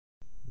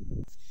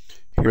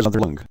Here's another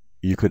lung.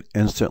 You could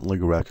instantly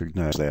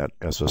recognize that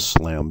as a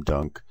slam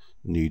dunk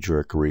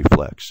knee-jerk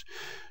reflex.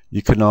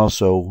 You can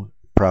also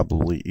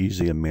probably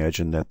easily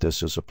imagine that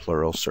this is a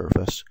pleural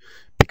surface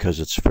because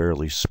it's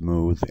fairly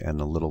smooth and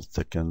a little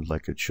thickened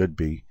like it should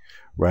be,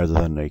 rather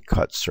than a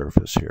cut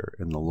surface here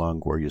in the lung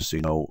where you see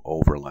no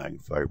overlying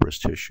fibrous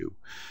tissue.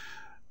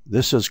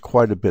 This is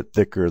quite a bit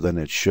thicker than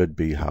it should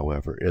be,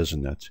 however,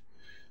 isn't it?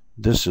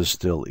 This is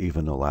still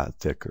even a lot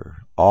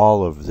thicker.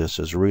 All of this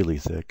is really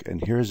thick,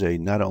 and here's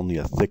not only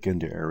a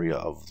thickened area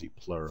of the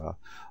pleura,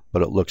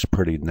 but it looks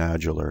pretty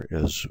nodular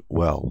as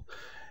well.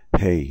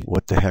 Hey,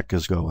 what the heck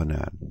is going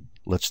on?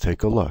 Let's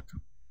take a look.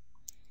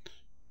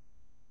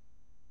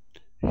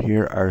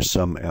 Here are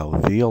some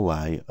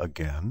alveoli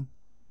again,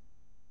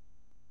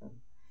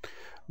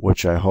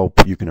 which I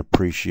hope you can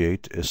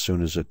appreciate as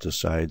soon as it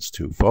decides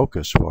to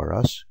focus for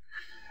us.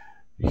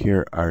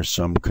 Here are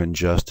some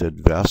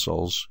congested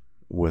vessels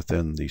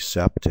within the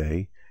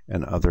septae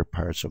and other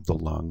parts of the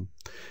lung.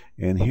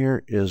 And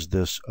here is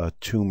this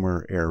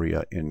tumor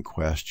area in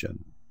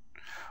question.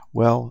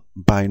 Well,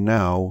 by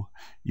now,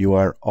 you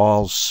are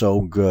all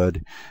so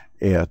good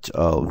at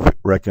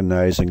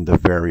recognizing the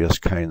various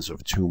kinds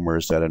of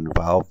tumors that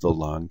involve the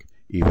lung,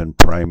 even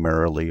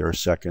primarily or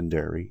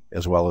secondary,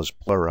 as well as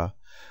pleura.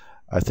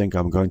 I think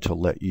I'm going to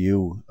let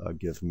you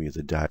give me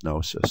the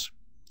diagnosis.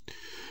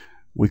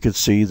 We could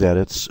see that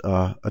it's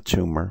a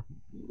tumor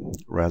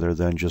rather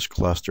than just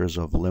clusters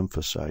of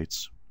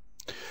lymphocytes.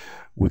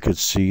 We could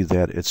see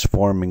that it's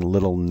forming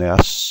little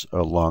nests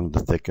along the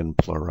thickened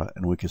pleura,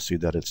 and we could see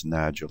that it's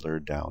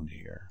nodular down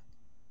here.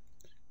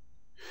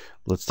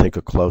 Let's take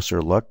a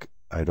closer look.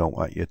 I don't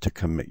want you to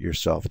commit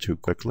yourself too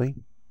quickly.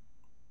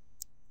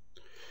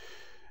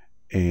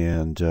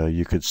 And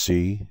you could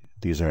see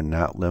these are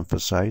not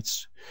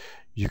lymphocytes.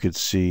 You could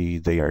see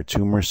they are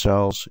tumor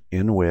cells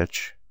in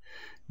which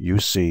you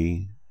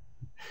see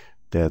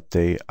that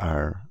they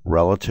are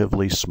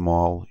relatively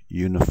small,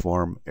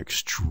 uniform,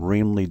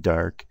 extremely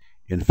dark,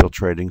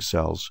 infiltrating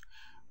cells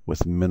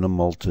with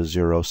minimal to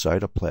zero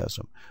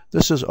cytoplasm.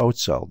 This is oat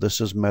cell. This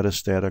is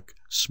metastatic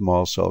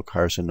small cell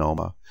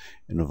carcinoma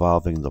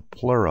involving the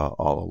pleura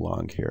all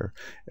along here,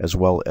 as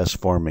well as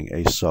forming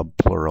a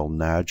subpleural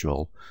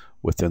nodule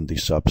within the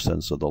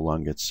substance of the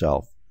lung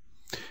itself.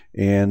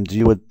 And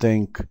you would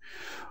think,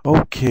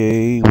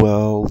 okay,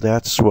 well,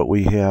 that's what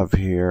we have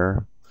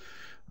here.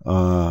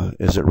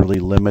 Is it really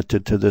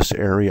limited to this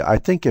area? I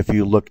think if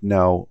you look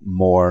now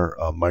more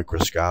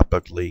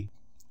microscopically,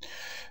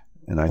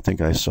 and I think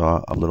I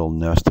saw a little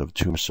nest of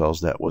tumor cells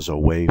that was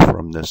away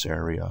from this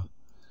area.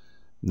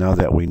 Now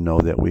that we know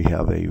that we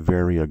have a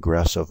very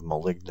aggressive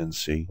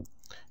malignancy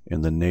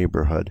in the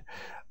neighborhood,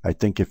 I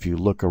think if you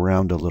look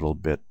around a little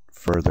bit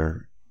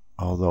further,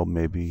 although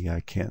maybe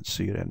I can't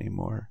see it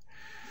anymore,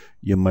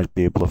 you might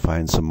be able to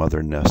find some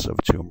other nests of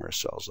tumor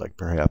cells, like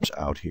perhaps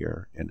out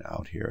here and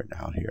out here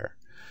and out here.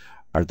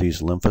 Are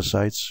these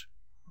lymphocytes,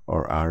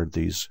 or are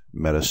these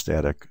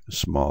metastatic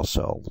small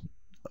cell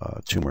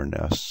tumor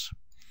nests?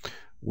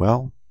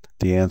 Well,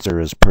 the answer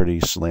is pretty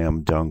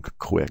slam dunk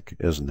quick,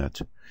 isn't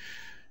it?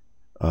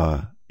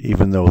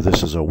 Even though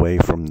this is away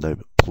from the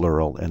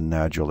pleural and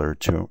nodular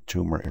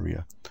tumor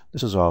area,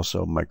 this is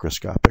also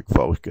microscopic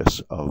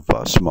focus of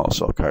small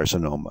cell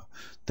carcinoma.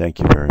 Thank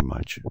you very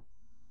much.